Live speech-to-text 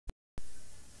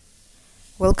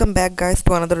Welcome back guys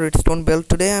to another redstone build.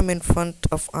 Today I'm in front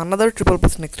of another triple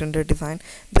piston extender design.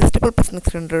 This triple piston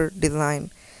extender design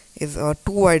is a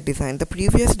 2 wide design. The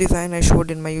previous design I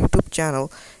showed in my YouTube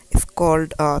channel is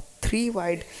called 3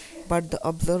 wide, but the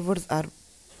observers are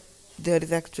there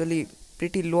is actually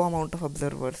pretty low amount of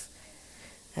observers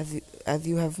as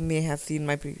you may have seen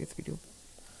my previous video.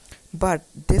 But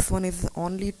this one is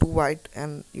only 2 wide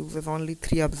and uses only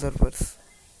 3 observers.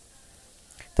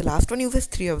 The last one uses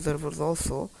 3 observers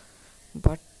also,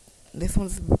 but this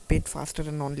one's a bit faster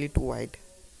and only 2 wide.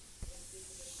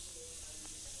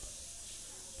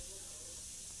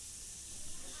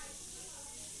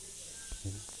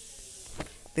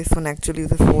 This one actually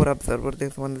uses 4 observers.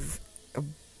 This one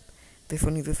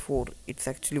uses 4. It's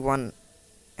actually one.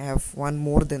 I have one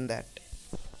more than that.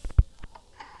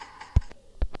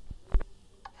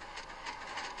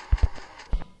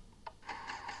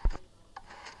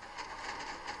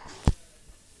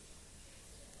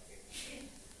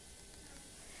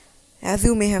 As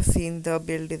you may have seen, the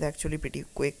build is actually pretty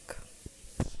quick.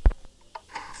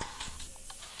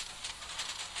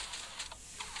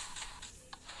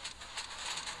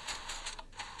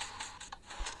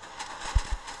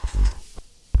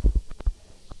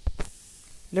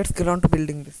 Let's get on to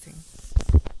building this thing.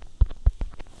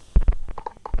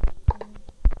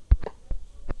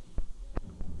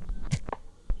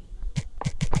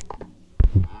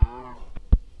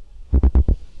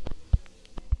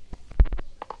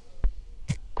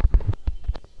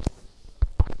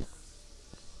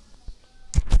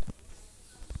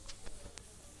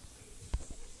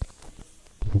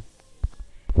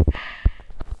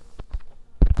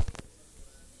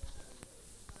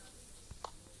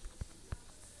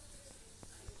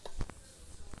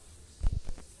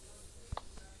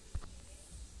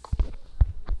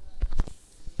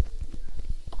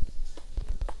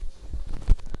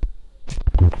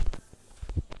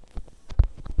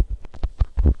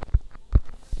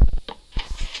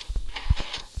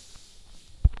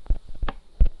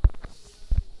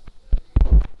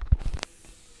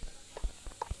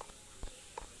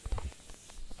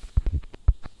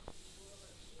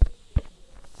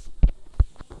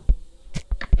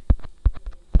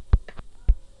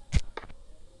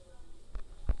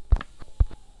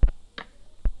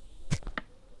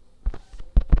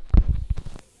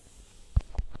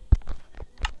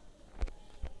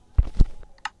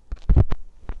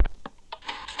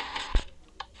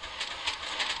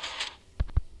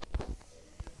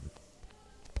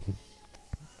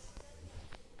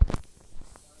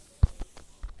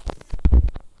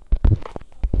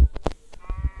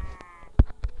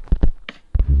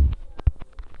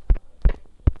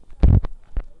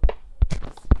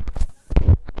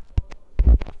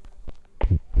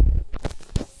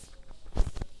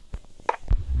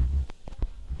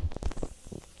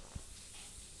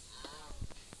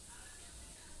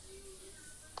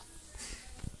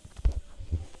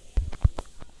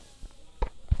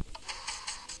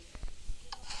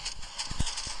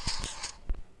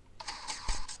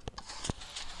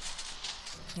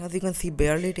 As you can see,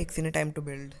 barely takes any time to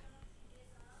build.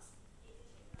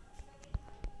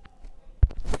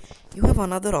 You have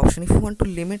another option. If you want to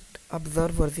limit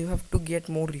observers, you have to get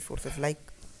more resources, like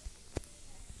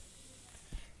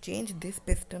change this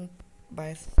piston by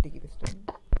a sticky piston.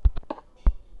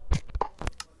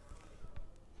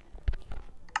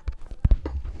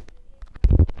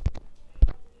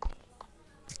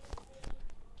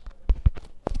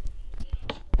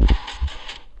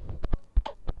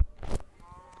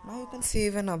 Now you can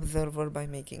save an observer by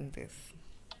making this.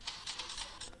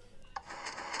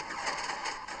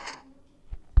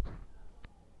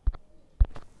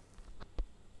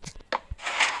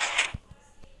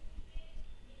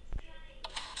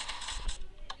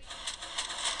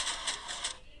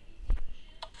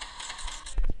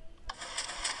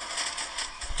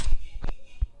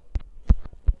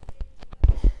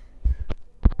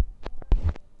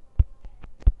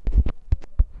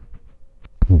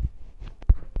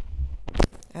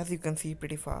 As you can see,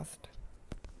 pretty fast.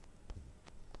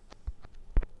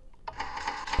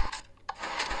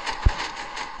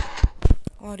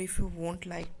 Or if you won't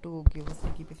like to give a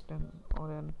sticky piston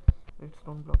or an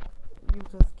redstone block, you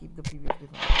just keep the previous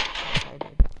design like I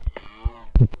did.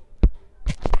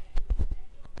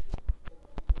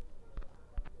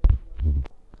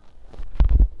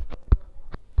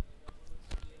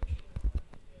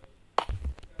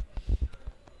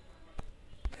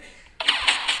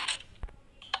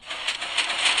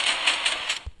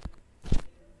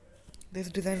 This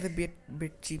design is a bit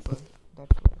cheaper,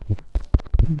 that's why.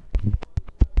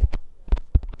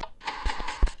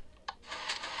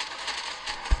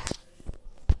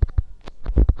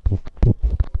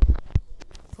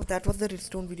 that was the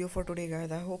redstone video for today,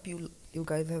 guys. I hope you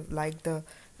guys have liked the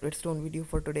redstone video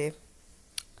for today.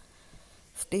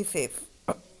 Stay safe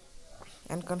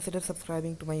and consider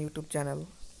subscribing to my YouTube channel.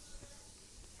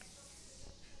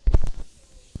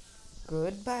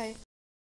 Goodbye.